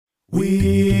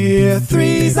We're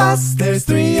three's us, there's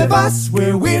three of us.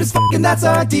 We're weird as fuck and that's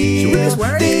our deal.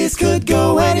 This could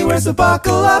go anywhere, so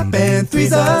buckle up and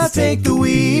three's us take the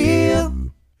wheel.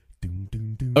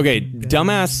 Okay,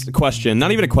 dumbass question.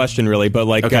 Not even a question, really, but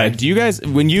like, do you guys,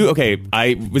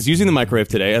 I was using the microwave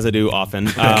today, as I do often,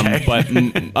 so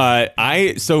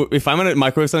if I'm gonna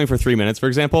microwave something for 3 minutes, for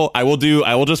example, I will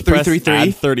just press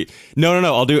add 30. No,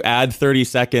 I'll do add 30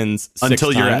 seconds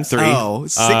until you're at 3. Oh,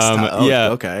 6 times. Oh,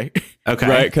 yeah. Okay.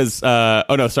 Right, because,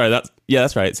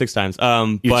 that's right, 6 times.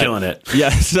 You're killing it. Yeah,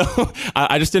 so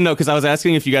I just didn't know, because I was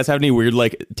asking if you guys have any weird,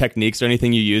 like, techniques or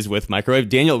anything you use with microwave.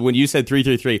 Daniel, when you said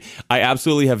 333, I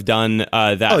absolutely have done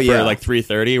that for, like,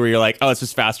 330, where you're like, oh, it's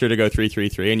just faster to go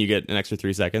 333, and you get an extra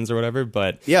 3 seconds or whatever,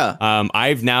 but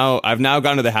I've now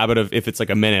gotten to the habit of, if it's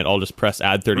like a minute, I'll just press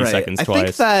add 30 seconds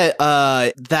twice. I think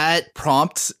that that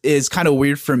prompt is kind of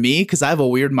weird for me, because I have a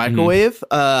weird microwave.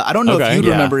 I don't know if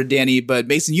you remember, Danny, but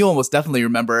Mason, you almost definitely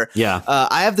remember. Yeah.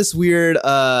 I have this weird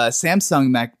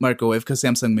Samsung microwave, because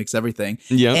Samsung makes everything.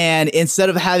 Yeah. And instead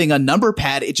of having a number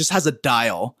pad, it just has a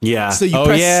dial. Yeah. So you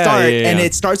press start, and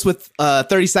it starts with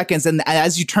 30 seconds, and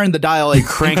as you turn the dial, it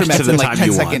increments in like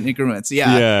 10-second increments.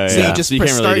 Yeah. So you just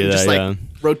press start and just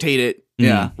rotate it.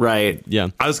 Yeah. Right. Yeah.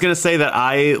 I was gonna say that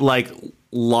I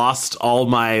lost all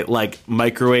my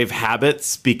microwave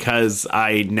habits because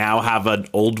I now have an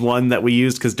old one that we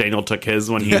used because Daniel took his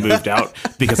when he moved out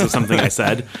because of something I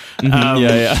said.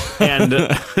 And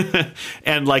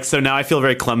so now I feel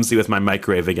very clumsy with my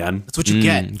microwave again. That's what you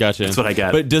get. Gotcha. That's what I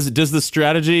get. But does the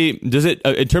strategy,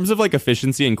 in terms of like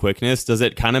efficiency and quickness, does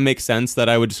it kind of make sense that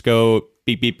I would just go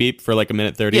beep beep beep for like a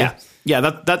minute 30? Yeah,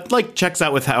 that like checks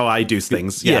out with how I do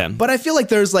things. Yeah. But I feel like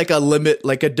there's like a limit,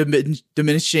 like a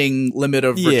diminishing limit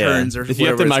of returns, or if you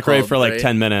have to microwave for like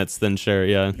 10 minutes, then sure,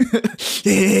 yeah.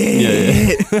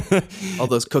 All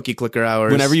those cookie clicker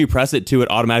hours. Whenever you press it too,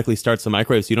 it automatically starts the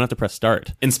microwave, so you don't have to press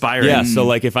start. Inspiring. Yeah, so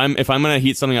like if I'm gonna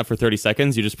heat something up for 30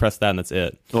 seconds, you just press that and that's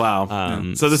it. Wow.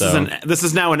 So this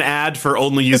is now an ad for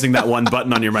only using that one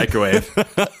button on your microwave.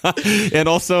 And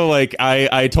also, like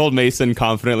I told Mason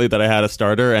confidently that I had a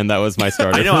starter, and that was my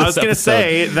starter. I know. I was going to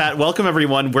say that. Welcome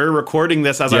everyone. We're recording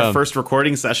this as our first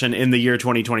recording session in the year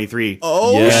 2023.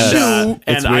 Oh, shoot!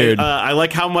 And I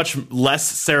like how much less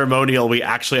ceremonial we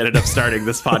actually ended up starting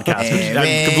this podcast, which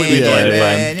I'm completely delighted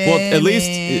by. Well, at least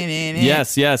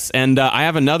yes. And I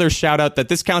have another shout out that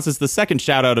this counts as the second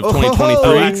shout out of 2023.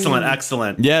 Oh,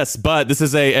 excellent. Yes, but this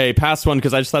is a past one,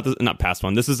 because I just thought not past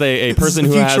one. This is a person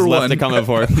who has left a comment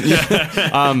for.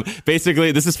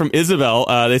 Basically, this is from Isabel.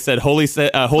 They said, "Holy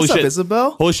shit,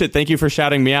 Isabel? Holy shit! Thank you for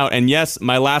shouting me out." And yes,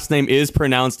 my last name is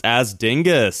pronounced as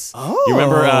Dingus. Oh, you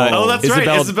remember? That's right,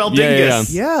 Isabel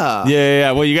Dingus.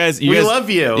 Yeah. Well, you guys, love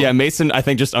you. Yeah, Mason, I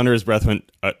think just under his breath went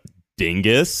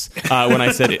Dingus when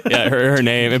I said her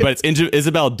name, but it's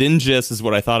Isabel Dingus is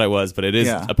what I thought it was, but it is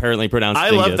apparently pronounced.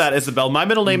 I Dingus. love that, Isabel. My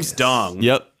middle name's Dong.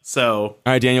 Yep. So, all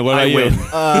right, Daniel, what about you?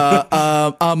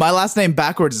 My last name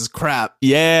backwards is crap.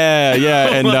 Yeah,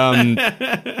 and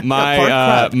my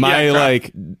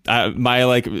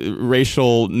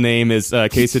racial name is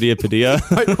Quesadilla Padilla.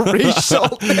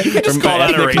 Racial name? You can just call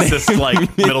that a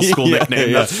racist middle school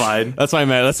nickname. That's fine. That's my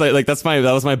man.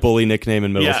 That was my bully nickname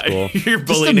in middle school. Your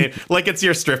bully name, like it's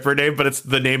your stripper name, but it's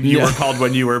the name you were called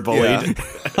when you were bullied.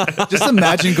 Just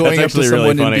imagine going up to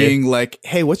someone and being like,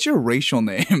 "Hey, what's your racial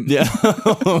name?" Yeah.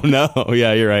 Oh no!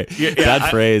 Yeah, you're right. Bad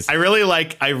phrase. I really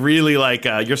like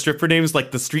your stripper name's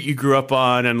like the street you grew up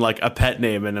on, and like a pet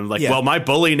name. And I'm like, well, my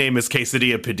bully name is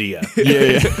Quesadilla Padilla.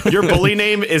 Yeah. Your bully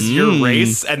name is your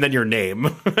race, and then your name.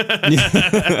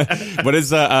 What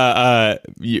is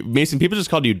Mason? People just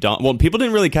called you Don. Well, people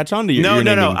didn't really catch on to you. No.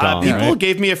 Don, people right?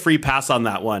 gave me a free pass on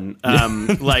that one.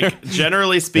 Like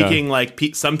generally speaking,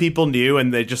 some people knew,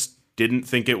 and they just didn't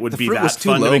think it would be that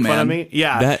fun to make fun of me.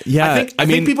 Yeah. I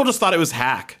think people just thought it was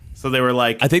hack. So they were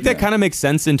like, I think that kind of makes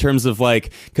sense in terms of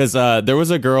like, because there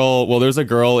was a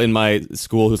girl in my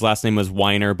school whose last name was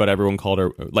Weiner, but everyone called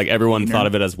her, like everyone thought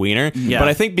of it as Wiener. Yeah. But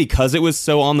I think because it was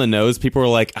so on the nose, people were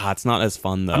like, it's not as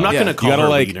fun though. I'm not going to call her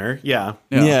Wiener. Yeah.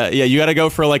 You got to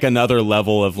go for like another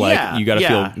level of like, you got to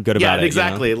feel good about it.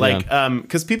 Exactly. You know? Like,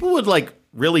 because people would like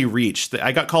really reach.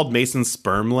 I got called Mason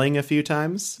Spermling a few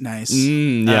times. Nice.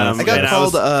 I got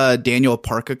called Daniel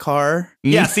Parkacar.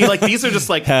 Yeah, see, like these are just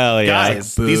like, hell yeah.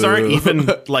 guys, these aren't even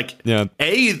like,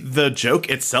 A, the joke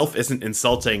itself isn't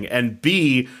insulting, and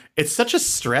B, It's such a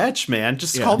stretch, man.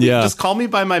 Just call me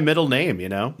by my middle name, you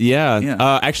know?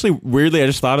 Yeah. Actually, weirdly, I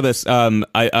just thought of this.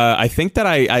 I think that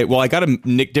I got a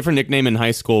different nickname in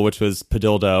high school, which was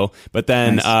Padildo. But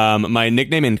then my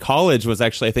nickname in college was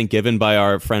actually, I think, given by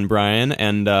our friend Brian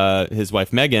and his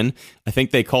wife Megan. I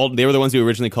think they were the ones who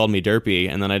originally called me Derpy,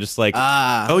 and then I just like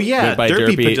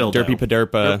Derpy Padildo. Derpy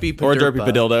Paderpa, or Derpy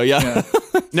Padildo. Yeah.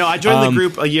 No, I joined the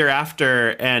group a year after,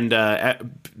 and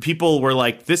people were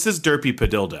like, "This is Derpy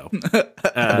Padildo."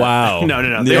 Wow.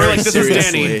 No. They were like, "This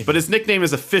is Danny," but his nickname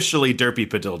is officially Derpy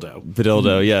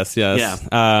Padildo. Yes. Yeah.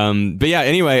 But yeah.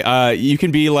 Anyway, you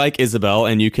can be like Isabel,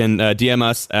 and you can DM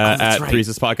us at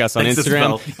Threesis Podcast on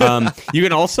Instagram. You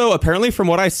can also, apparently, from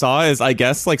what I saw, is I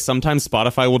guess like sometimes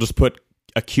Spotify will just put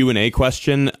a Q&A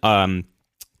question.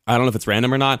 I don't know if it's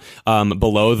random or not,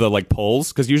 below the like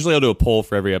polls, because usually I'll do a poll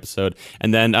for every episode.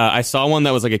 And then I saw one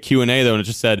that was like a Q&A though, and it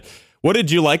just said, "What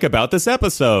did you like about this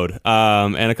episode?"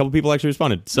 And a couple people actually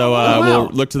responded. So we'll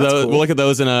look to those. Cool. We'll look at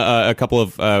those in a couple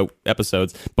of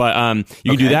episodes. But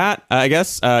you can do that, I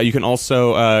guess. You can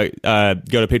also go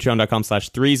to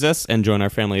patreon.com/Threesis and join our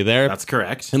family there. That's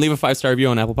correct. And leave a 5-star review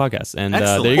on Apple Podcasts. And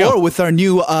there you go. Or with our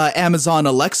new Amazon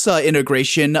Alexa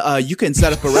integration, you can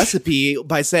set up a recipe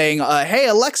by saying, "Hey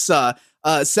Alexa,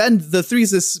 send the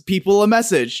Threesis people a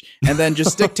message," and then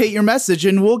just dictate your message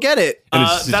and we'll get it.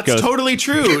 That's totally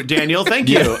true, Daniel. Thank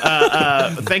you.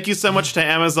 Thank you so much to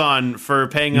Amazon for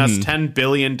paying us $10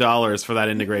 billion for that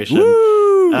integration.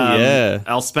 Woo!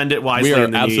 I'll spend it wisely. We are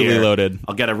in the absolutely new year. Loaded.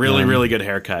 I'll get a really good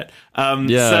haircut.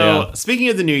 Speaking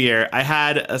of the new year, I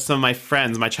had some of my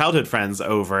friends, my childhood friends,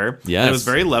 over. Yes. It was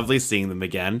very lovely seeing them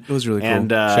again. It was really cool.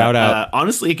 And shout out.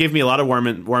 Honestly, it gave me a lot of warm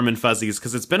and fuzzies,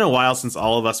 because it's been a while since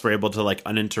all of us were able to like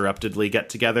uninterruptedly get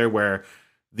together, where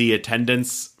the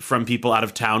attendance from people out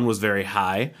of town was very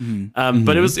high.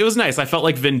 But it was nice. I felt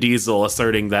like Vin Diesel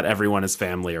asserting that everyone is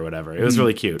family or whatever. It was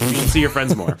really cute. You should see your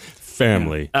friends more.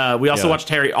 Family. We also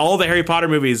watched all the Harry Potter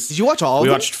movies. Did you watch all of them?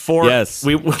 We watched 4. Yes.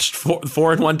 We watched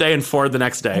 4 in one day and 4 the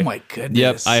next day. Oh my goodness.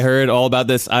 Yep, I heard all about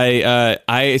this.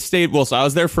 I stayed, so I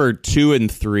was there for 2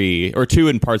 and 3, or 2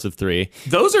 and parts of 3.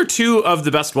 Those are 2 of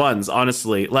the best ones,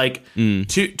 honestly. Like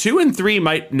 2 and 3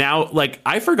 might now, like,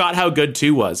 I forgot how good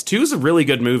 2 was. 2 is a really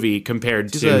good movie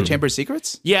compared to Chamber of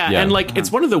Secrets. Yeah, and like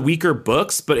it's one of the weaker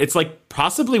books, but it's like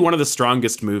possibly one of the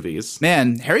strongest movies.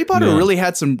 Man, Harry Potter really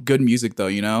had some good music though,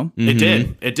 you know? It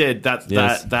did. That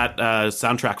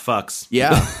soundtrack fucks.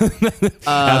 Yeah.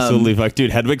 Absolutely fuck.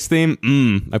 Dude, Hedwig's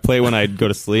theme, I play when I go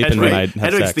to sleep and when I have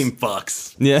Hedwig's sex. theme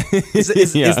fucks. Yeah. Is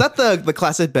that the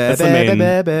classic? That's the main.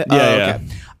 Okay.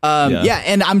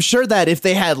 And I'm sure that if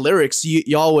they had lyrics,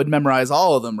 y'all would memorize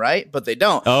all of them, right? But they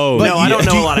don't. Oh, but no, I don't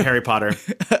know a lot of Harry Potter.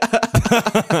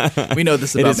 We know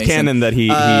this about Mason. It is canon that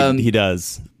he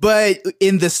does. But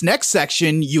in this next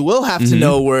section, you will have to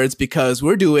know words, because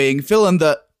we're doing fill in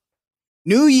the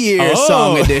New Year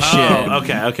Song Edition. Oh,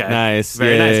 okay. Nice.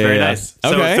 Very nice.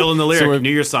 So okay. Fill in the lyric,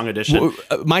 New Year Song Edition.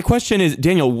 My question is,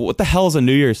 Daniel, what the hell is a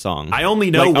New Year song? I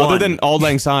only know one. Other than Auld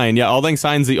Lang Syne. Yeah, Auld Lang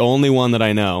Syne's the only one that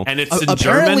I know. And it's in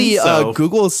apparently, German,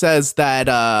 Google says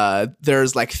that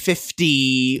there's like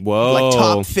 50, like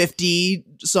top 50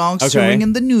 songs to ring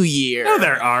in the new year. No,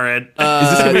 there aren't. Is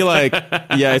this gonna be like?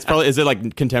 Yeah, it's probably. Is it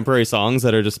like contemporary songs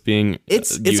that are just being?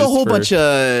 It's a whole bunch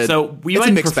of. So we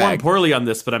might perform poorly on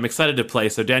this, but I'm excited to play.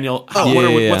 So Daniel,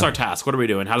 what's our task? What are we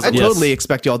doing? How does it I totally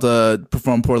expect y'all to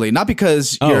perform poorly, not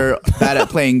because you're bad at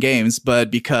playing games,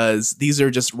 but because these are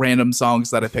just random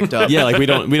songs that I picked up. Yeah, like we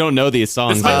don't know these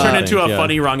songs. This might turn into a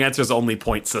funny wrong answers only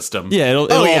point system. Yeah,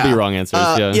 it'll all be wrong answers.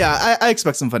 I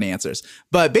expect some funny answers,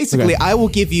 but basically, I will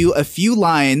give you a few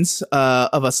lines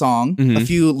of a song, a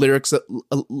few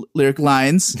lyric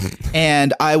lines,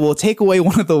 and I will take away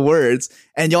one of the words,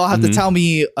 and y'all have to tell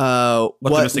me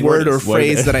what word or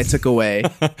phrase that I took away.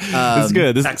 That's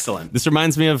good. This is excellent. This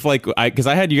reminds me of like because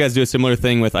I had you guys do a similar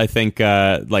thing with I think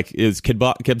like it was Kid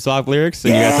Bop lyrics,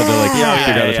 and you guys had to like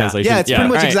figure out the translation. Yeah, it's pretty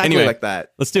much exactly like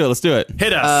that. Let's do it.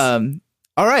 Hit us.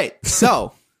 All right.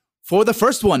 So for the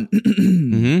first one,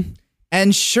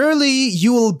 and surely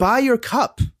you will buy your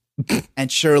cup.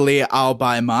 And surely I'll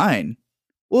buy mine.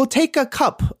 We'll take a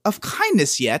cup of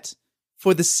kindness yet,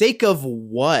 for the sake of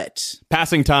what?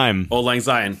 Passing time. Auld Lang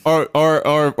Syne. Or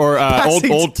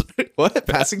old what?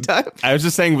 Passing time? I was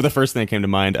just saying the first thing that came to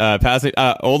mind.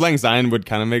 Auld Lang Syne would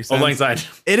kind of make sense. Auld Lang Syne.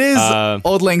 It is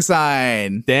Auld Lang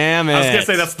Syne. Damn it. I was gonna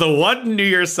say that's the one New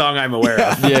Year's song I'm aware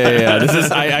of. Yeah. This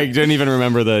is I didn't even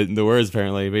remember the words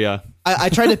apparently, but yeah. I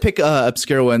tried to pick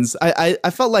obscure ones. I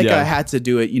felt like I had to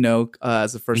do it,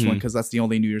 as the first one because that's the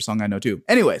only New Year's song I know too.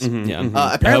 Anyways, apparently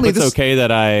I hope it's okay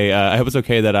that I hope it's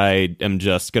okay that I am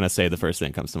just gonna say the first thing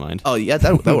that comes to mind. Oh yeah,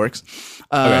 that works.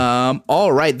 Okay.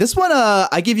 All right, this one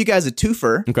I give you guys a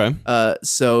twofer. Okay.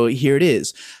 So here it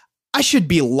is. I should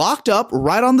be locked up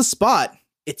right on the spot.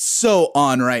 It's so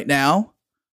on right now.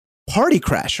 Party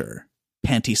crasher,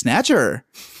 panty snatcher.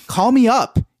 Call me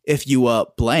up if you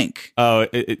blank. Oh,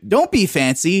 don't be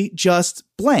fancy, just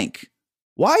blank.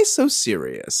 Why so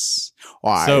serious?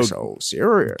 Why so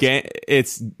serious?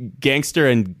 It's gangster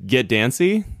and get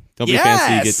dancy. Don't be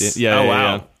fancy. Oh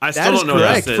wow! Yeah. I still don't know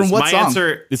what this is. From what My song?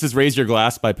 answer. This is "Raise Your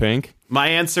Glass" by Pink. My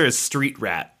answer is "Street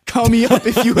Rat." Call me up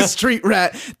if you a street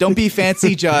rat. Don't be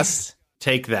fancy, just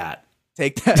take that.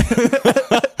 Take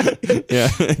that. Yeah.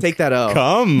 Take that out.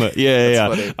 Come.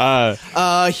 Yeah.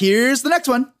 Here's the next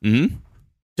one. Mm-hmm.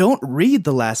 Don't read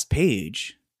the last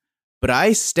page, but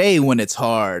I stay when it's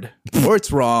hard, or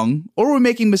it's wrong, or we're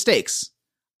making mistakes.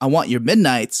 I want your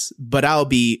midnights, but I'll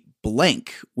be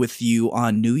blank with you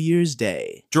on New Year's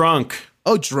Day. Drunk.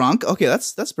 Oh, drunk? Okay,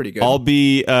 that's pretty good. I'll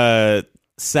be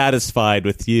satisfied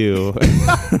with you.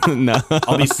 No.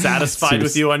 I'll be satisfied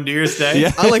with you on New Year's Day.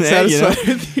 Yeah, I like satisfied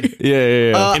with you.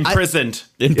 Yeah. Imprisoned.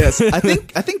 Yes, I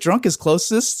think drunk is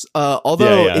closest.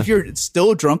 Although if you're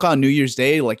still drunk on New Year's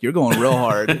Day, like you're going real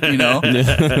hard, New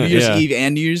Year's Eve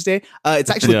and New Year's Day. It's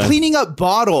actually cleaning up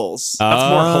bottles. That's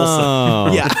more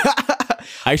wholesome. Yeah.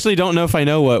 I actually don't know if I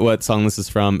know what song this is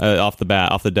from off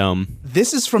the dome.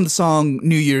 This is from the song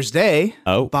New Year's Day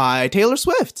by Taylor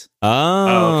Swift.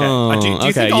 Oh, okay. Do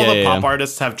you think all the pop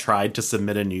artists have tried to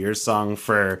submit a New Year's song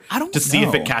to see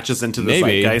if it catches into the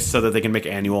zeitgeist so that they can make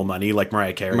annual money like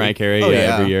Mariah Carey?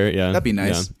 Every year. Yeah. That'd be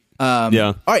nice.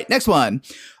 Yeah. All right, next one.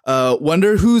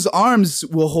 Wonder whose arms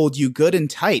will hold you good and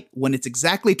tight when it's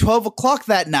exactly 12 o'clock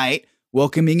that night,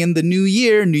 welcoming in the new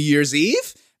year, New Year's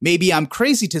Eve? Maybe I'm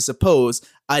crazy to suppose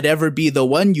I'd ever be the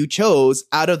one you chose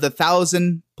out of the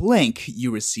 1,000 blank you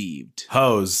received.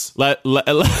 Hose. Letters.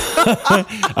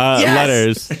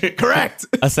 Correct.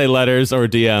 I say letters or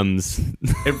DMs.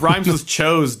 It rhymes with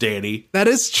chose, Danny. That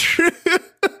is true.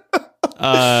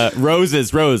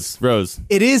 Roses. Rose.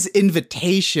 It is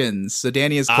invitations, so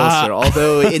Danny is closer.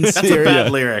 Although in That's spirit, a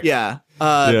bad lyric. Yeah.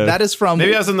 That is from.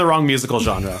 Maybe I was in the wrong musical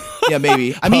genre. Yeah,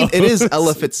 maybe. I mean, it is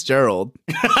Ella Fitzgerald.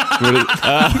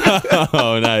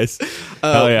 Oh, nice.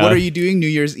 What are you doing New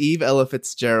Year's Eve, Ella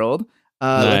Fitzgerald?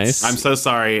 Nice. I'm so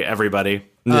sorry, everybody.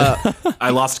 I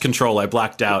lost control. I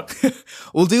blacked out.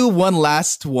 We'll do one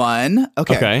last one.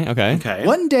 Okay.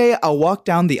 One day I'll walk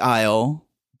down the aisle,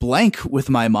 blank with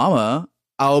my mama.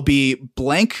 I'll be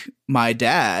blank my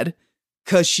dad.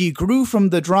 'Cause she grew from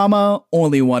the drama,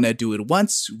 only wanna do it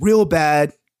once, real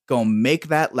bad, gonna make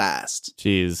that last.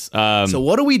 Jeez. So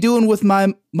what are we doing with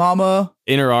my mama?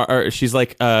 She's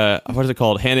like, what is it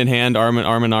called? Hand in hand, arm in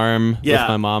arm with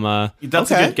my mama. That's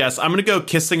a good guess. I'm gonna go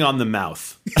kissing on the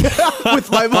mouth.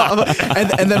 With my mama.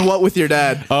 And then what with your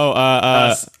dad?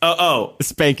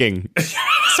 Spanking.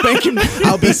 Spanking.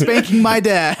 I'll be spanking my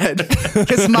dad.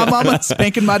 Kiss my mama,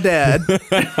 spanking my dad.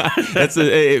 That's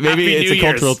maybe it's a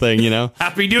cultural thing,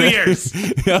 Happy New Year's.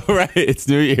 Oh, right. It's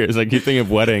New Year's. I keep thinking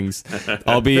of weddings.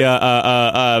 I'll be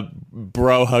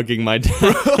bro hugging my dad,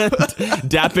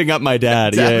 dapping up my dad.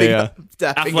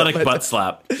 Athletic butt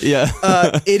slap. Yeah.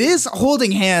 It is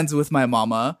holding hands with my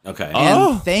mama. Okay.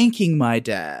 And thanking my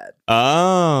dad.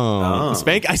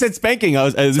 Spank. I said spanking.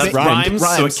 This rhymes,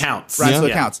 so it counts. So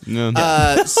it counts.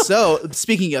 Yeah. So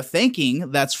speaking of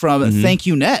thanking, that's from "Thank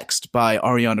You Next" by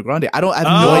Ariana Grande. I have no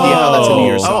idea how that's a New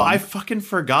Year's song. Oh, I fucking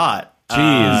forgot.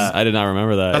 Jeez, I did not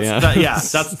remember that.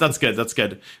 That's good. That's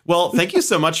good. Well, thank you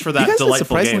so much for that you guys delightful did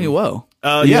surprisingly game. Well.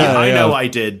 I know I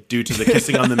did due to the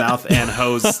kissing on the mouth and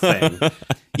hose thing.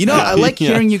 I like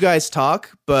hearing you guys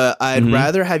talk, but I'd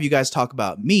rather have you guys talk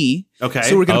about me. Okay.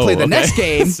 So we're going to play the next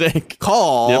game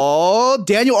called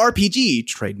Daniel RPG,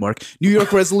 trademark, New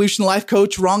York Resolution Life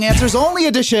Coach, Wrong Answers Only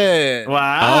Edition.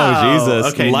 Wow. Oh,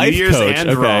 Jesus. Okay, Life New Year's Coach.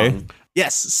 and wrong.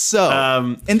 Yes.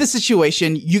 So in this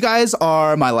situation, you guys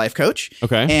are my life coach.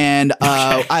 Okay. And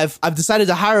I've decided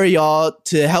to hire y'all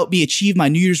to help me achieve my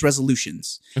New Year's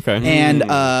resolutions. Okay.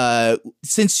 And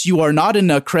since you are not an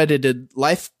accredited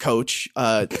life coach,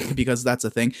 because that's a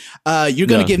thing, you're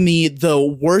going to give me the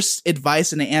worst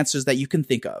advice and the answers that you can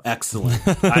think of. Excellent.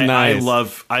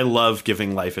 Nice. I love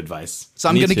giving life advice. So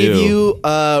I'm going to give you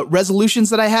resolutions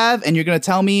that I have, and you're going to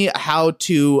tell me how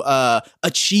to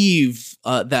achieve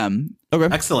them. Okay.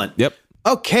 Excellent. Yep.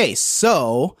 Okay,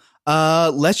 so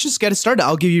let's just get it started.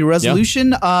 I'll give you a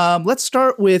resolution. Let's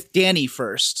start with Danny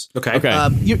first. Okay.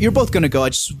 You're both going to go. I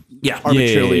just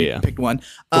arbitrarily picked one.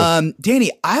 Cool.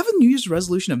 Danny, I have a New Year's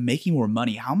resolution of making more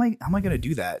money. How am I going to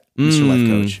do that, Mr. Life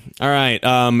Coach? All right.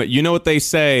 You know what they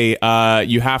say.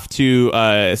 You have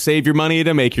to save your money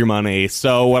to make your money.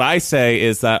 So what I say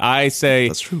is that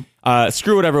that's true.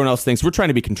 Screw what everyone else thinks. We're trying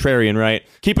to be contrarian, right?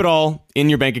 Keep it all in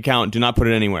your bank account. Do not put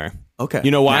it anywhere. Okay.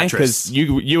 You know why? Because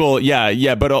you will.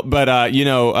 Yeah. But you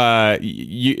know,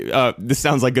 this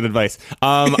sounds like good advice.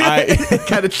 It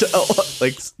kind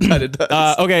of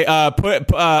does. Okay.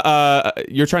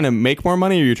 You're trying to make more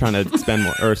money, or you're trying to spend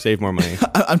more or save more money?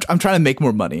 I'm trying to make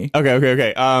more money.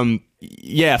 Okay.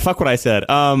 Yeah, fuck what I said.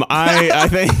 I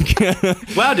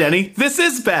think. Wow, Danny, this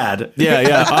is bad.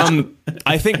 Yeah.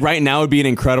 I think right now would be an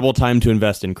incredible time to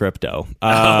invest in crypto.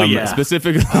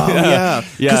 Specifically.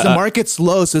 Because the market's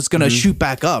low, so it's going to shoot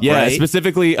back up. Yeah. Right?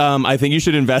 Specifically, I think you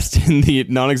should invest in the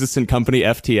non-existent company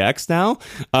FTX now.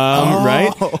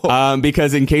 Right?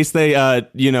 Because in case they,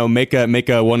 make a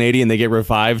 180 and they get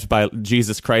revived by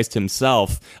Jesus Christ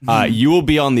himself, you will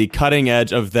be on the cutting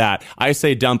edge of that. I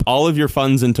say dump all of your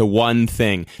funds into one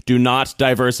thing. Do not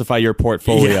diversify your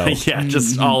portfolio. Yeah,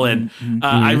 just all in.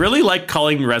 I really like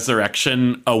calling Resurrection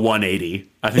a 180.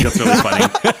 I think that's really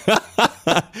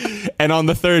funny. And on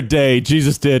the third day,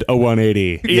 Jesus did a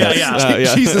 180.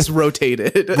 Yeah. Jesus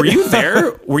rotated. Were you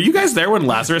there? Were you guys there when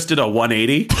Lazarus did a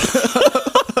 180?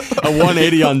 A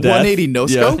 180 on death. 180 no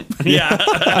scope? Yeah.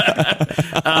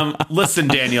 Listen,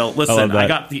 Daniel. Listen, I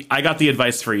got the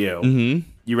advice for you. Mm-hmm.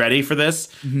 You ready for this?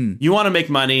 Mm-hmm. You want to make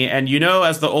money, and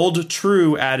as the old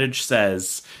true adage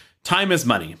says, time is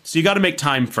money. So you got to make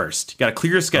time first. You got to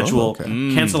clear your schedule,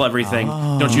 cancel everything.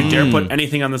 Don't you dare put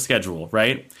anything on the schedule,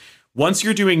 right? Once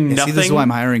you're doing nothing... this is why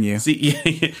I'm hiring you.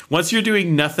 Once you're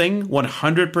doing nothing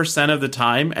 100% of the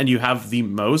time, and you have the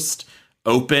most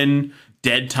open,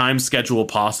 dead time schedule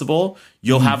possible,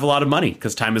 you'll have a lot of money,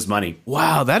 because time is money.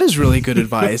 Wow, that is really good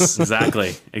advice.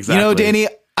 Exactly. Danny...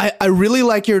 I really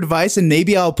like your advice, and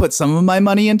maybe I'll put some of my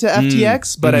money into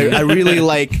FTX. But I really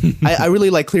like I really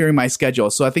like clearing my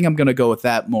schedule, so I think I'm going to go with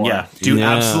that more. Yeah, do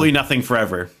absolutely nothing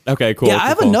forever. Okay, cool. Yeah, I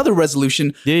have another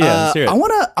resolution. Let's hear it. I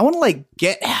want to like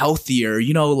get healthier.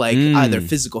 Either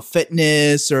physical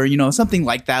fitness or something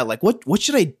like that. Like what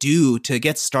should I do to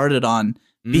get started on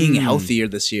being healthier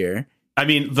this year? I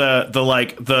mean,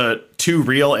 the too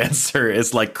real answer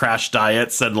is like crash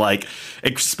diets and like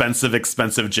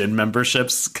expensive gym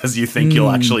memberships, because you think you'll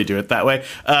actually do it that way.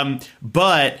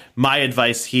 But my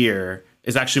advice here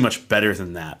is actually much better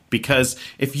than that, because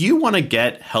if you want to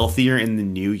get healthier in the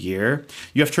new year,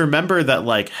 you have to remember that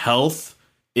like health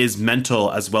is mental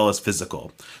as well as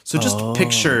physical. So just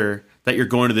picture that you're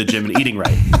going to the gym and eating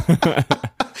right.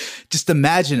 Just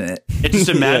imagine it. Just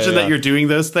imagine that you're doing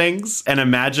those things, and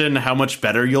imagine how much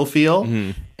better you'll feel.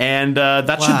 And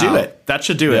that should do it. That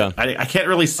should do it. I can't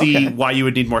really see why you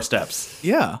would need more steps.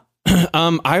 Yeah.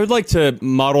 I would like to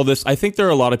model this. I think there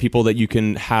are a lot of people that you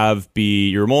can have be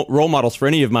your role models for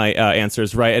any of my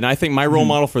answers, right? And I think my role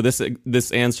model for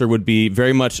this answer would be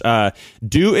very much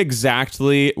do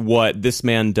exactly what this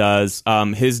man does.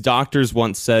 His doctors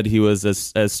once said he was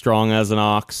as strong as an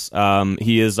ox.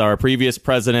 He is our previous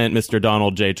president, Mr.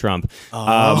 Donald J. Trump.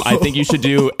 I think you should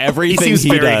do everything he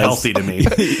seems very does. Healthy to me.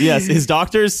 Yes, his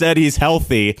doctors said he's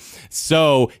healthy,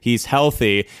 so he's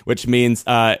healthy, which means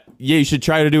you should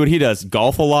try to do what he does.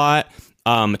 Golf a lot,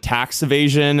 tax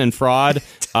evasion and fraud,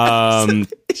 start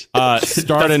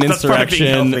an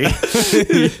insurrection.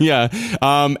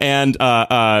 And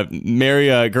marry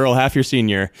a girl half your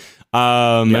senior,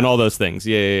 and all those things.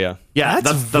 Yeah,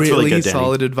 that's really really good, Danny.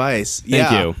 solid advice.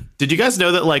 Thank you. Did you guys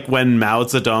know that like when Mao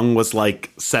Zedong was like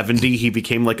 70, he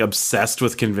became like obsessed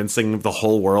with convincing the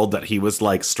whole world that he was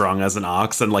like strong as an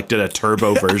ox, and like did a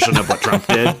turbo version of what Trump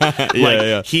did?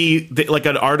 Like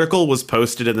an article was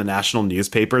posted in the national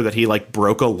newspaper that he like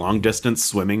broke a long distance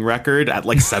swimming record at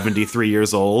like 73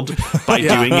 years old by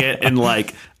doing it in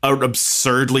like an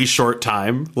absurdly short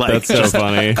time. Like, that's so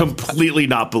funny. Completely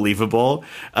not believable.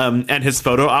 And his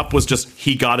photo op was just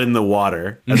he got in the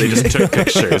water and they just took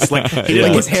pictures. Like he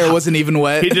didn't his hair wasn't even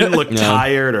wet. He didn't look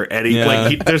tired or anything. Yeah.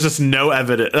 Like there's just no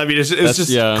evidence. I mean, it's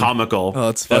just comical. Oh,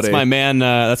 it's funny. That's my man.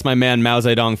 That's my man, Mao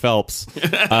Zedong Phelps.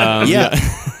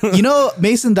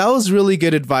 Mason, that was really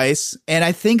good advice. And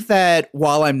I think that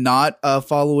while I'm not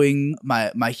following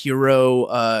my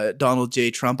hero, Donald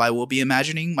J. Trump, I will be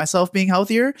imagining myself being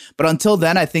healthier. But until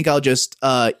then, I think I'll just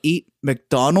eat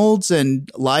McDonald's and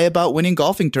lie about winning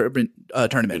golfing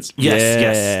tournaments.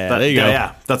 Yes. There you go.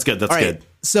 Yeah, that's good. That's good.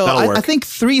 So I think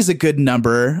 3 is a good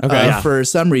number for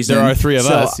some reason. There are 3 of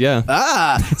us,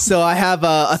 yeah. So I have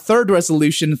a third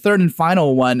resolution, third and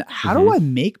final one. How do I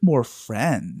make more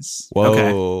friends?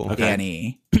 Whoa.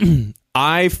 Danny.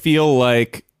 I feel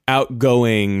like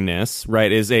outgoingness,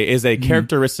 right, is a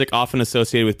characteristic often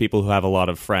associated with people who have a lot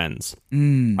of friends.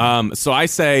 So I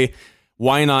say,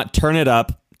 why not turn it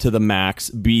up to the max,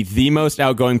 be the most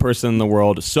outgoing person in the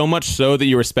world, so much so that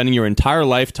you are spending your entire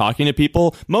life talking to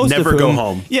people, never go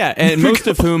home. Yeah, and most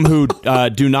of whom who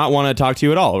do not want to talk to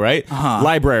you at all, right?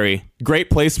 Library, great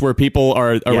place where people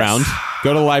are around.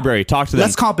 Go to the library, talk to them.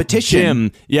 That's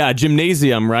competition.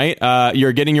 Gymnasium, right?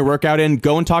 You're getting your workout in.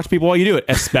 Go and talk to people while you do it,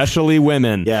 especially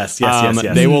women. Yes.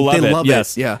 They will love it.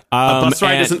 Yes. Yeah. A bus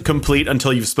ride isn't complete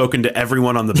until you've spoken to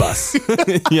everyone on the bus.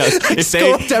 Yes. If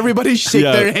go up to everybody, shake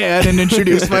their hand, and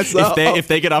introduce myself. If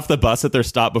they get off the bus at their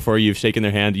stop before you've shaken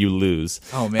their hand, you lose.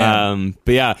 Oh man.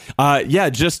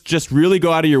 Just really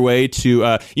go out of your way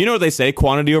to you know what they say,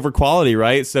 quantity over quality,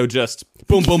 right? So just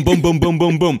boom, boom, boom, boom, boom,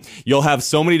 boom, boom. You'll have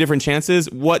so many different chances.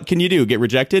 What can you do? Get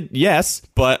rejected? Yes,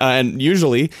 but and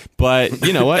usually, but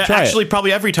you know what? Try Actually, it.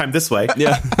 probably every time this way.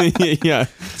 Yeah, yeah.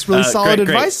 It's really solid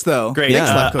advice, though. Great. Thanks,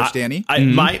 Life Coach Danny.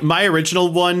 My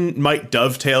original one might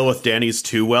dovetail with Danny's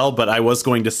too well, but I was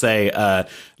going to say,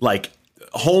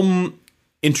 home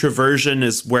introversion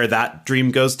is where that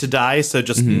dream goes to die. So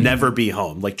just never be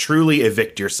home. Like, truly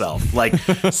evict yourself. Like,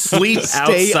 sleep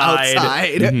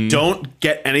outside. Don't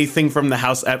get anything from the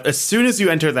house. As soon as you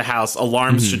enter the house,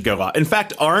 alarms should go off. In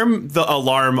fact, arm the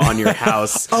alarm on your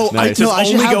house. I should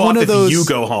only have go one off of those. if you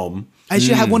go home. I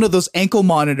should have one of those ankle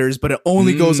monitors, but it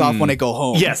only goes off when I go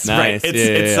home. Yes, nice. Right.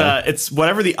 It's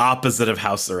whatever the opposite of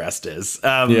house arrest is.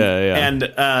 And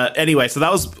anyway, so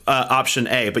that was option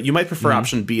A, but you might prefer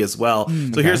option B as well.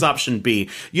 So here's option B.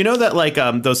 You know that like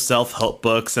those self-help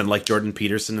books and like Jordan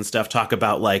Peterson and stuff talk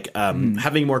about like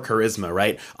having more charisma,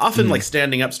 right? Often like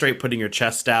standing up straight, putting your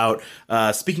chest out,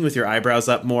 speaking with your eyebrows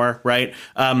up more, right?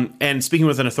 And speaking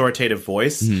with an authoritative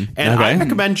voice. And I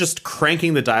recommend just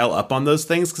cranking the dial up on those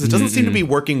things because it doesn't seem to be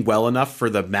working well enough for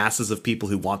the masses of people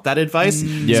who want that advice.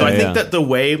 So I think that the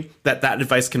way that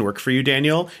advice can work for you,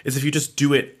 Daniel, is if you just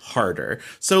do it harder.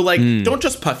 So like, don't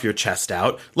just puff your chest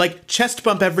out, like chest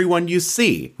bump everyone you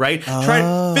see, right? Try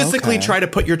to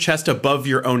put your chest above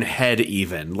your own head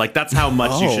even. Like that's how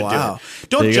much you should do it.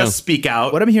 Don't just speak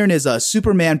out. What I'm hearing is a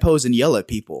Superman pose and yell at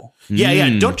people.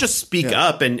 Yeah. Don't just speak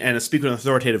up and speak with an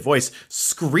authoritative voice.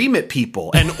 Scream at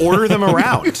people and order them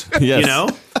around. You know?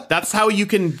 That's how you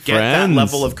can get that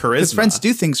level of charisma. Because friends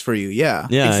do things for you, yeah.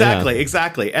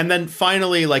 Exactly. And then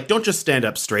finally, like, don't just stand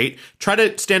up straight. Try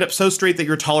to stand up so straight that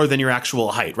you're taller than your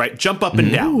actual height, right? Jump up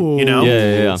and down, you know?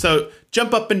 Yeah. So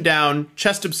jump up and down,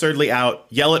 chest absurdly out,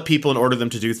 yell at people and order them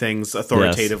to do things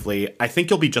authoritatively. Yes. I think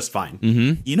you'll be just fine.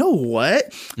 You know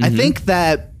what? I think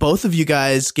that both of you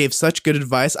guys gave such good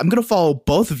advice. I'm going to follow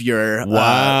both of your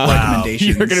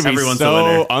recommendations. You're going to be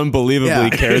so unbelievably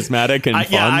charismatic and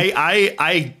fun.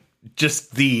 I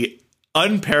just the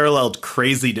unparalleled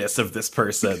craziness of this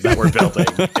person that we're building.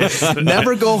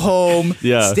 Never go home.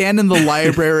 Stand in the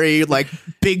library, like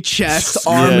big chest,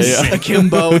 arms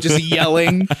akimbo, just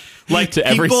yelling. Like to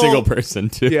every single person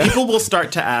too. People will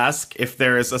start to ask if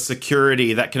there is a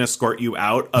security that can escort you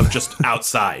out of just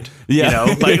outside. You know,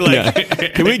 like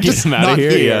can we get him out of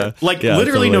here? Like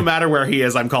literally, no matter where he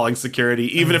is, I'm calling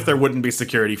security, even if there wouldn't be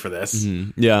security for this.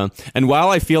 Yeah, and while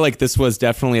I feel like this was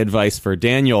definitely advice for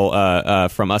Daniel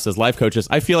from us as life coaches,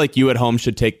 I feel like you at home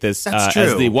should take this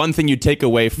as the one thing you take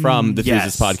away from the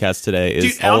Thesis podcast today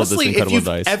is all honestly, of this incredible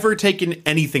advice. If you've ever taken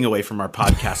anything away from our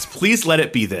podcast, please let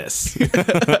it be this.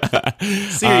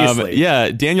 Seriously.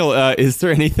 Daniel, is there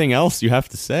anything else you have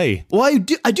to say? Well, I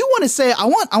do want to say I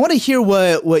want to hear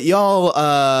what y'all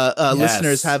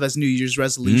listeners have as New Year's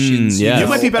resolutions. You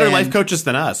might be better life coaches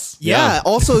than us.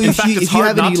 Also, if you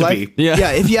have any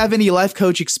if you have any life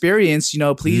coach experience,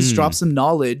 please drop some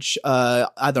knowledge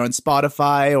either on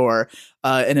Spotify or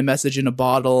in a message in a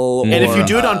bottle. And if you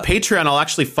do it on Patreon, I'll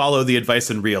actually follow the advice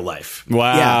in real life.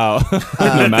 Wow.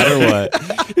 No matter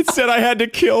what. It said I had to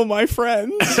kill my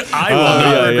friends. I will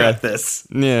not regret this.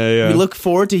 Yeah. We look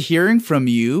forward to hearing from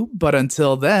you, but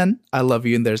until then, I love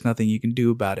you and there's nothing you can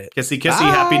do about it. Kissy, kissy.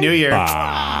 Happy New Year.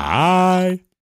 Bye.